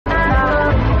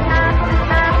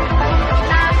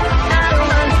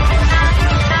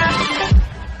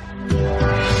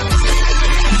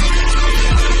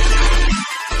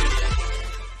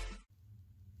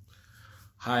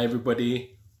Hi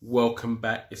everybody, welcome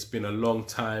back. It's been a long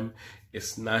time.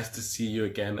 It's nice to see you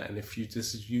again, and if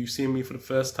you see me for the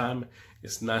first time,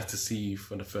 it's nice to see you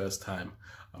for the first time.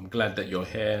 I'm glad that you're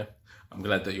here. I'm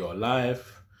glad that you're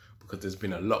alive, because there's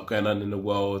been a lot going on in the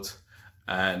world,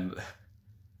 and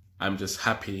I'm just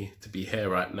happy to be here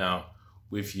right now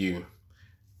with you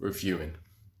reviewing.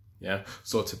 Yeah,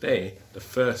 so today the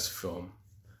first film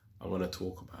I want to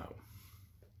talk about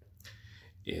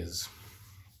is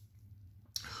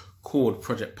called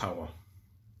Project Power.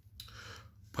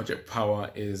 Project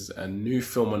Power is a new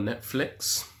film on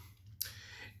Netflix.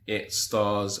 It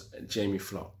stars Jamie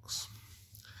Foxx.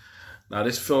 Now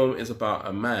this film is about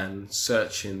a man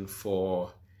searching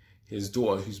for his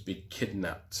daughter who's been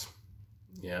kidnapped.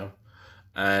 Yeah,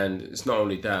 and it's not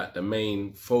only that, the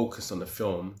main focus on the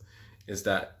film is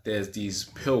that there's these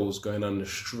pills going on the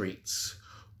streets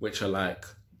which are like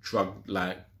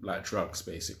drugs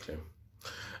basically.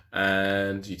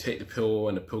 And you take the pill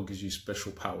and the pill gives you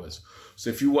special powers. So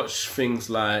if you watch things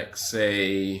like,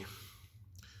 say,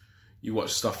 you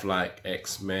watch stuff like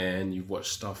X-Men, you watch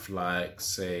stuff like,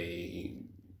 say,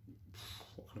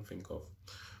 what can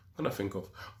I think of?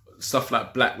 Stuff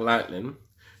like Black Lightning,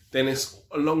 then it's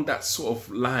along that sort of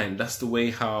line. That's the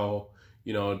way how,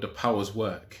 you know, the powers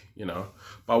work, you know.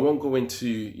 But I won't go into,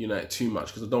 you know, too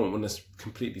much because I don't want to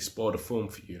completely spoil the film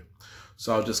for you.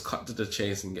 So I'll just cut to the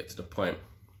chase and get to the point.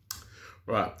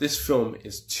 Right, this film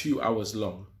is 2 hours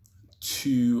long.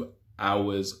 2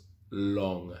 hours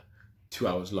long. 2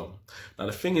 hours long. Now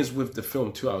the thing is with the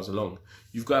film 2 hours long,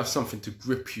 you've got to have something to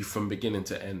grip you from beginning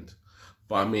to end.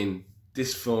 But I mean,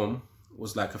 this film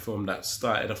was like a film that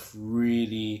started off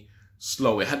really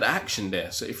slow. It had action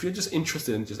there. So if you're just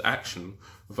interested in just action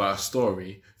without a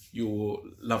story, you'll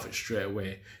love it straight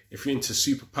away. If you're into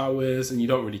superpowers and you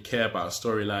don't really care about a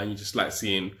storyline, you just like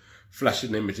seeing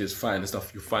flashing images, fighting and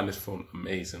stuff, you'll find this film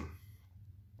amazing.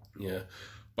 Yeah.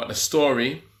 But the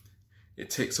story, it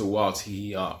takes a while to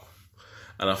heat up.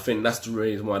 And I think that's the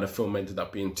reason why the film ended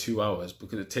up being 2 hours,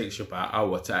 because it takes you about an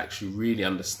hour to actually really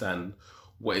understand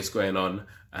what is going on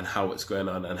and how it's going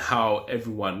on and how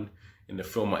everyone in the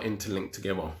film are interlinked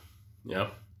together. Yeah.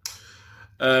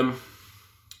 To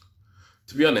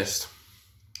be honest,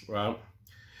 right,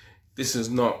 this is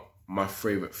not my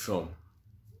favorite film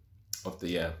of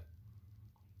the year.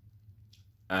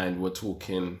 And we're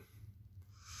talking,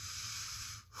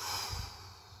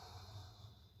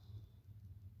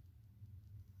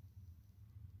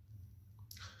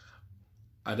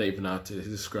 I don't even know how to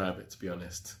describe it, to be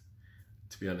honest.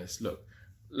 Look,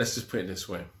 let's just put it this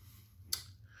way.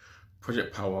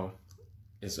 Project Power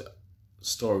is a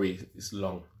story, it's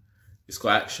long, it's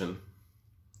got action,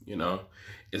 you know.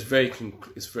 It's very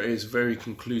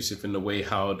conclusive in the way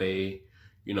how they,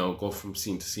 you know, go from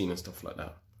scene to scene and stuff like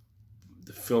that.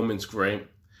 The filming's great.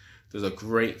 There's a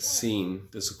great scene.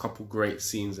 There's a couple great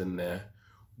scenes in there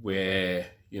where,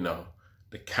 you know,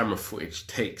 the camera footage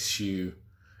takes you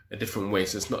a different way.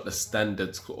 So it's not the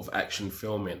standard sort of action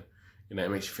filming. You know,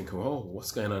 it makes you think, oh,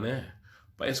 what's going on there?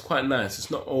 But it's quite nice.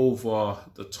 It's not over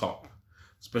the top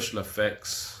special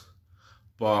effects,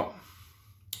 but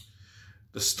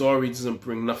the story doesn't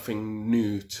bring nothing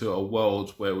new to a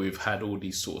world where we've had all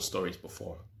these sort of stories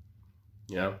before.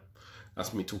 Yeah.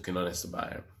 That's me talking honest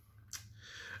about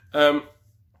it.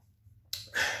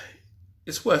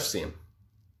 It's worth seeing.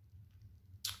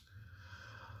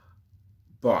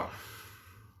 But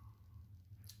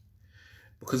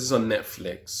because it's on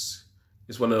Netflix,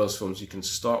 it's one of those films you can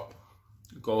stop,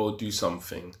 go do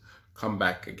something, come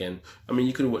back again. I mean,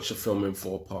 you could watch the film in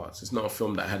 4 parts. It's not a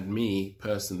film that had me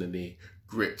personally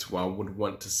gripped where I would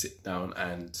want to sit down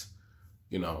and,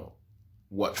 you know,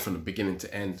 watch from the beginning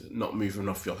to end, not moving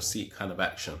off your seat kind of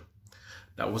action.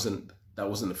 That wasn't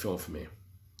the film for me,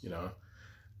 you know.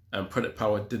 And Project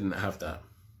Power didn't have that.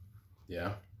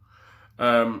 Yeah.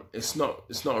 It's not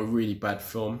a really bad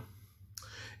film.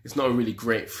 It's not a really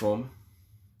great film.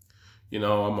 You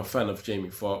know, I'm a fan of Jamie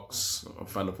Foxx. I'm a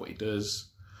fan of what he does.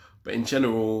 But in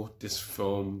general, this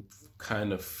film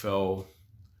kind of fell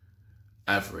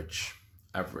average.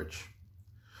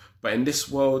 But in this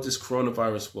world, this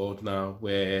coronavirus world now,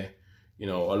 where, you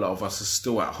know, a lot of us are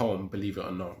still at home, believe it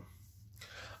or not,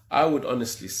 I would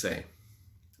honestly say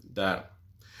that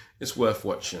it's worth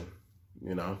watching,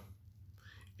 you know.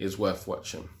 It's worth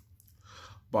watching.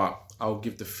 But I'll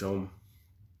give the film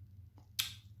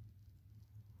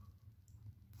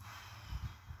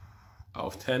out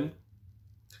of 10.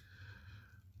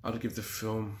 I'll give the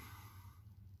film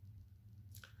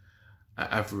an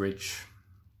average,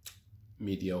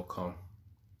 mediocre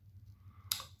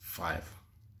 5.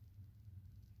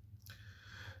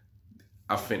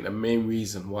 I think the main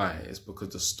reason why is because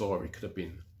the story could have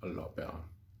been a lot better.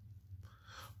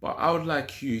 But I would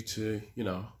like you to, you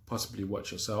know, possibly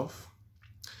watch yourself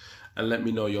and let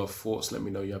me know your thoughts, let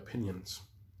me know your opinions.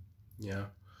 Yeah.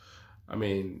 I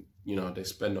mean, you know, they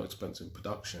spend no expense in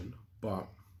production, but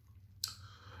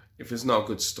if it's not a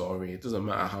good story, it doesn't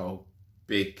matter how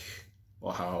big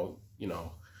or how, you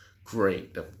know,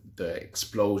 great the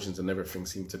explosions and everything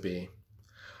seem to be.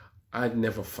 I can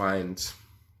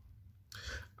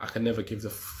never give the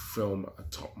film a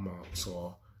top marks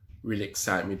or really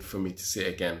excite me for me to see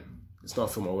it again. It's not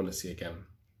a film I want to see again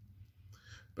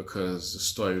because the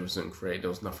story wasn't great. There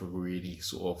was nothing really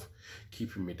sort of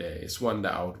keeping me there. It's one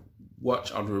that I would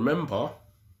watch, I'd remember,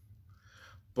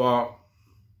 but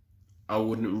I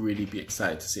wouldn't really be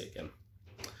excited to see it again.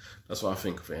 That's what I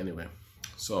think of it anyway.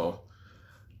 So,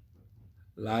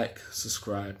 like,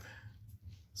 subscribe,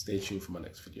 stay tuned for my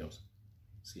next videos.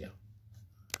 See ya.